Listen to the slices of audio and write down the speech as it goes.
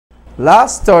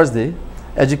Last Thursday,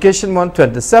 Education Month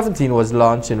 2017 was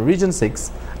launched in Region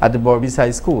 6 at the Berbice High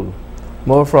School.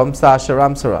 More from Sasha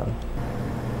Ramsaran.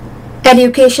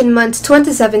 Education Month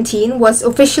 2017 was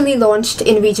officially launched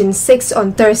in Region 6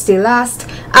 on Thursday last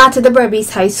at the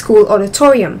Berbice High School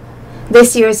auditorium.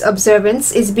 This year's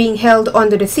observance is being held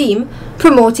under the theme,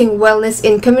 Promoting Wellness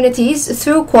in Communities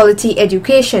Through Quality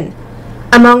Education.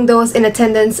 Among those in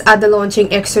attendance at the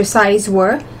launching exercise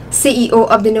were CEO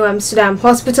of the New Amsterdam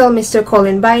Hospital, Mr.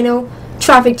 Colin Bino,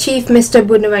 Traffic Chief, Mr.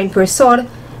 Budnarine Persod,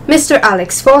 Mr.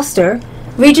 Alex Foster,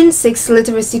 Region 6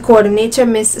 Literacy Coordinator,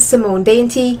 Ms. Simone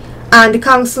Dainty, and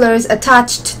councillors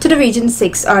attached to the Region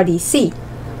 6 RDC.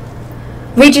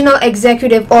 Regional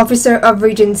Executive Officer of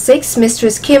Region 6,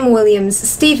 Mistress Kim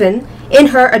Williams-Stephen, in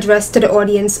her address to the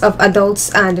audience of adults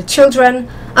and children,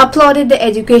 applauded the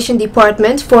Education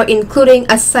Department for including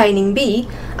a Signing Bee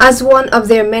as one of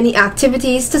their many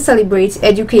activities to celebrate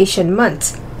Education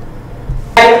Month.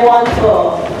 I want to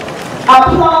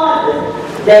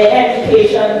applaud the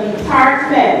Education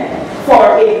Department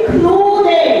for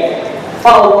including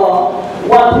our,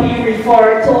 what we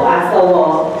refer to as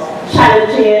our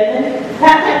challenging,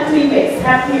 happy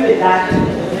with that,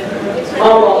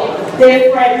 our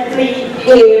differently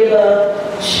able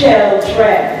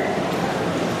children.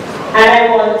 And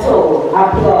I want to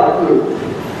applaud you.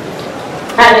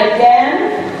 And again,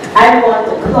 I want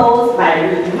to close by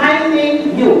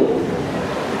reminding you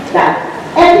that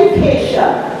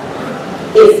education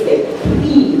is the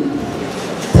key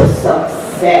to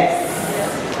success.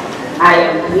 I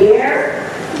am here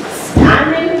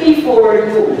standing before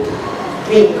you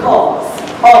because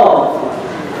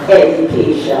of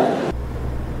education.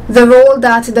 The role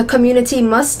that the community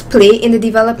must play in the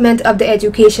development of the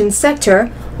education sector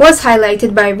was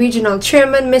highlighted by Regional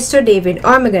Chairman Mr. David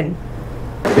Armagan.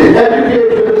 The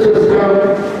education system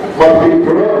must be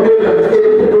productive and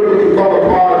able to become a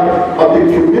part of the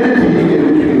community in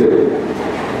which we live.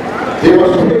 They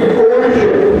must take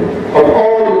ownership of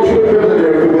all the children in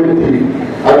their community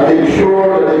and make sure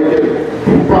that they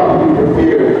get properly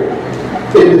prepared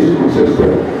in the school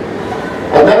system.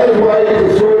 And that is why it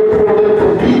is so important for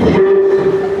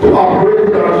PTAs to operate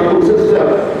in our school system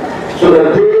so that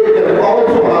they can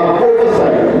also have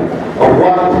oversight of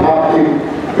what is happening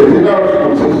within our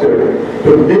school system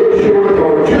to make sure that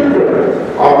our children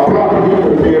are properly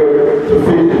prepared to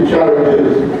face the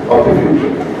challenges of the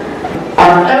future.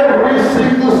 And every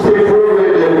single stakeholder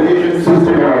in the education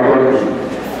system in our country,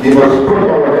 we must put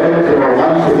our heads and our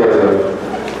hands together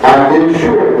and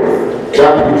ensure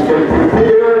that we can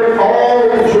prepare all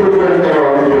the children in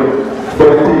our region for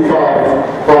the take-off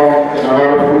from in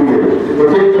another few years. It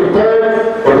will take some time,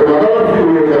 but in another few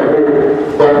years I hope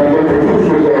that we can produce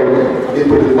results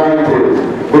into the 90s,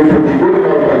 which will be good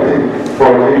enough, I think, for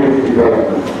our nation's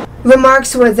development.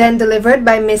 Remarks were then delivered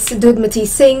by Ms. Dudmati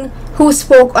Singh, who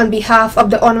spoke on behalf of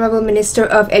the Honorable Minister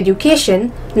of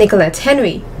Education, Nicolette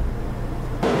Henry.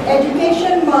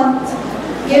 Education Month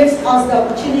gives us the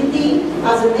opportunity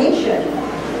as a nation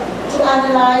to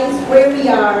analyze where we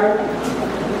are,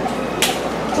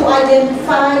 to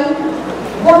identify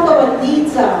what our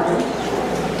needs are,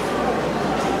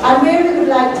 and where we would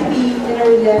like to be in a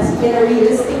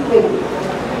realistic way,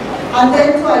 and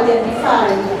then to identify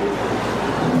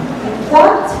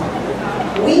what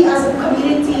we as a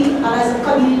community, and as a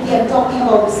community I'm talking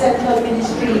about the central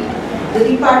ministry, the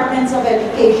departments of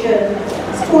education,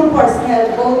 school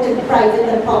personnel, both in private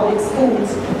and public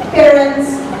schools, parents,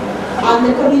 and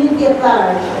the community at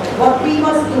large, what we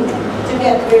must do to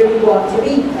get where we want to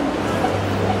be.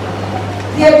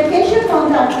 The Education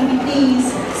Month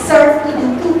activities serve to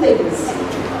do two things.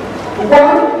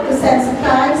 One, to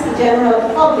sensitize the general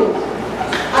public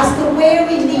as to where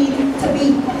we need to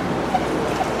be.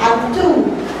 And two,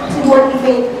 to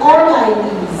motivate all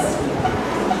IDs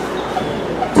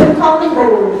to come on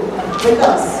board with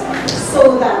us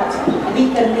so that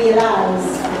we can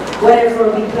realize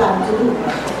whatever we plan to do.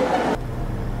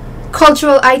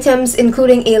 Cultural items,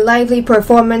 including a lively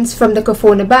performance from the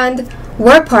Kofona Band,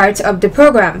 were part of the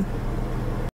program.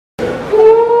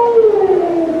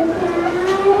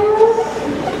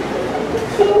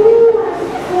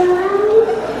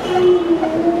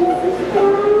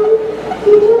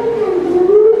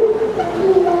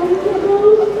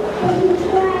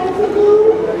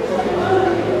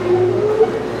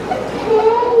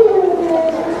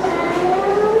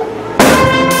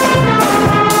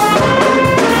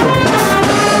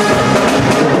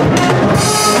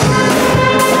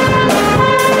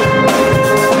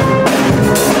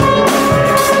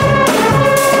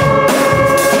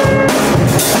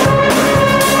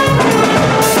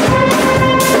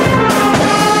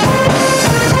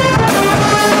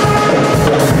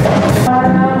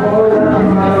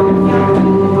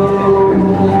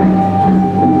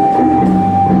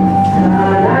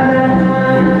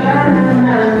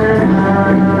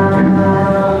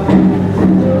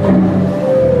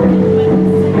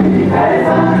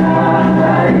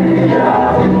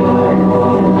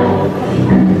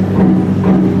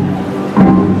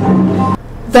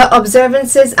 The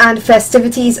observances and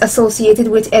festivities associated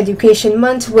with Education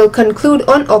Month will conclude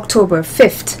on October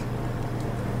 5th.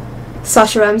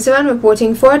 Sasha Ramzaran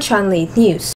reporting for Channel 8 News.